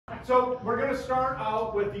So we're going to start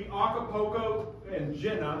out with the Acapulco and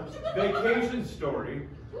Jenna vacation story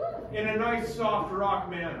in a nice soft rock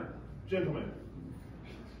manner. Gentlemen.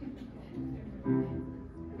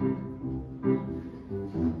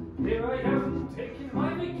 Here I am taking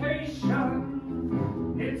my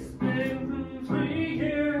vacation. It's been 3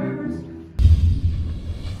 years.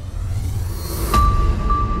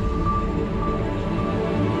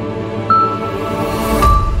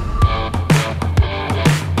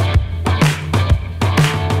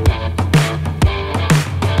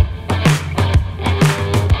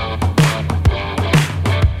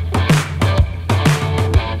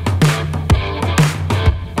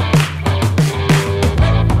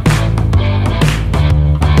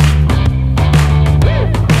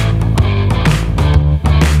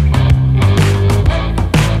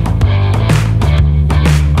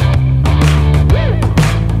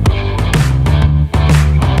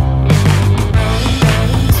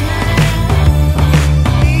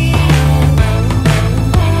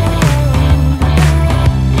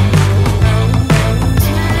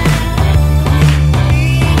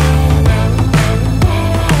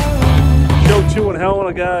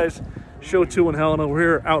 Helena, guys. Show 2 in Helena. We're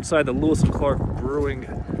here outside the Lewis and Clark Brewing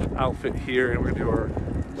outfit here, and we're gonna do our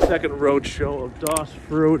second road show of Das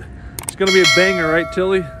Froot. It's gonna be a banger, right,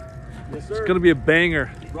 Tilly? Yes, sir. It's gonna be a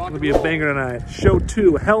banger. It's gonna be a banger tonight. Show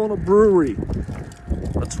 2, Helena Brewery.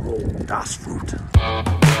 Let's roll Das Froot.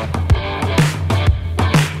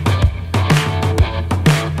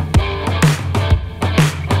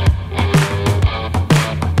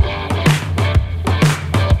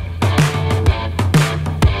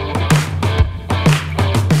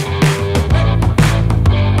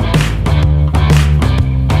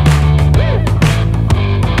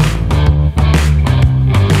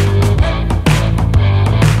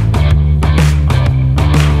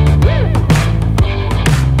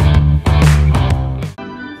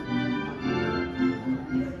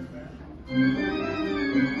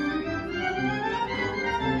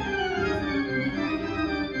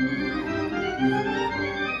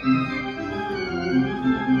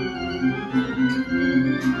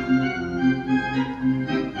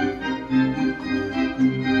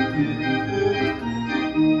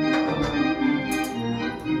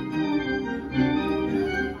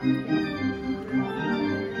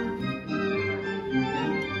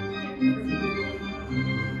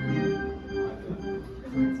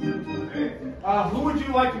 Who would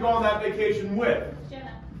you like to go on that vacation with?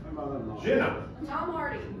 Jenna. Jenna. Tom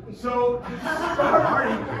Hardy. So, Tom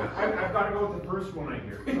Hardy, I've got to go with the first one I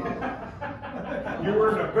hear. You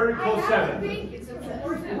were in a very close seven. It's a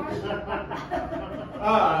question.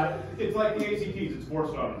 It's like the ACTs, it's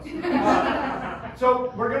forced on us.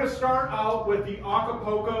 So we're going to start out with the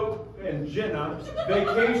Acapulco and Jenna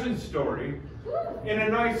vacation story in a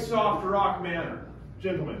nice soft rock manner.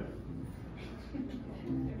 Gentlemen.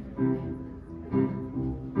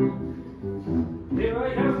 Here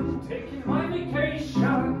I am taking my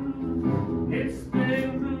vacation. It's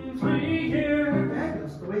been 3 years.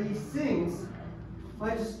 Magnus, the way he sings,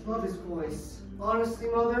 I just love his voice. Honestly,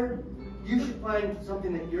 Mother, you should find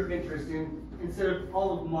something that you're interested in instead of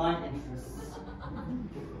all of my interests.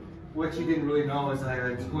 What you didn't really know is I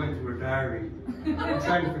was going through her diary and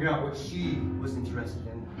trying to figure out what she was interested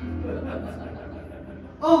in.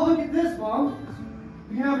 Oh, look at this, Mom.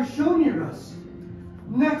 We have a show near us.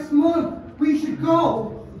 Next month, we should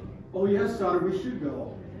go. Oh yes, daughter, we should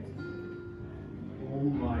go. Oh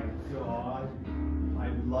my God, I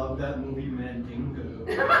love that movie Mandingo.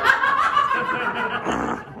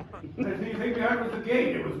 Anything behind was the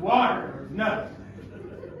gate, it was water, it was nothing.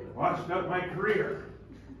 Washed up my career.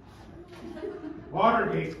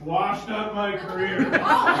 Watergate washed up my career.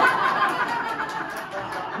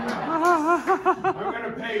 I'm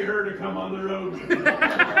gonna pay her to come on the road with me.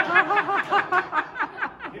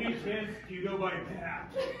 Any chance you go by Pat?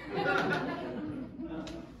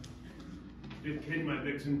 Just kidding, my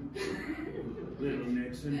vixen. Little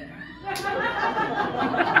Nixon.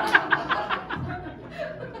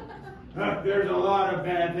 There's a lot of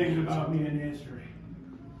bad things about me in history.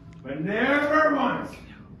 But never once,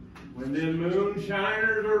 when them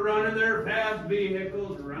moonshiners were running their fast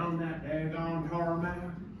vehicles around that daggone tarmac.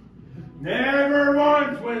 Never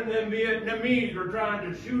once when them Vietnamese were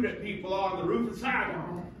trying to shoot at people on the roof of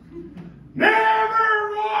Saigon.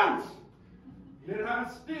 Never once did I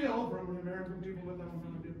steal from the American people without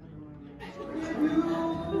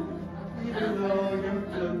Even though you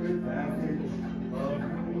took advantage of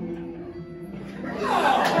me.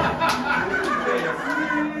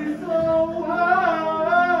 Makes me so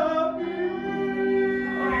happy.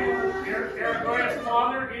 Eric Goya's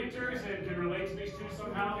father enters and can relate to these two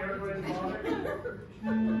somehow. your grandfather.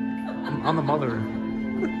 I'm the mother.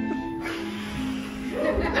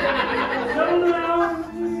 Settle down,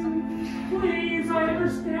 please. I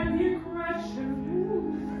understand the aggression,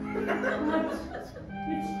 but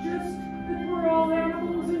it's just that we're all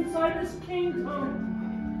animals inside this kingdom.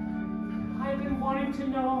 I've been wanting to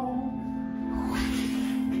know,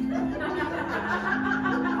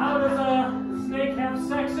 how does a snake have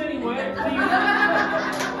sex anyway? Please.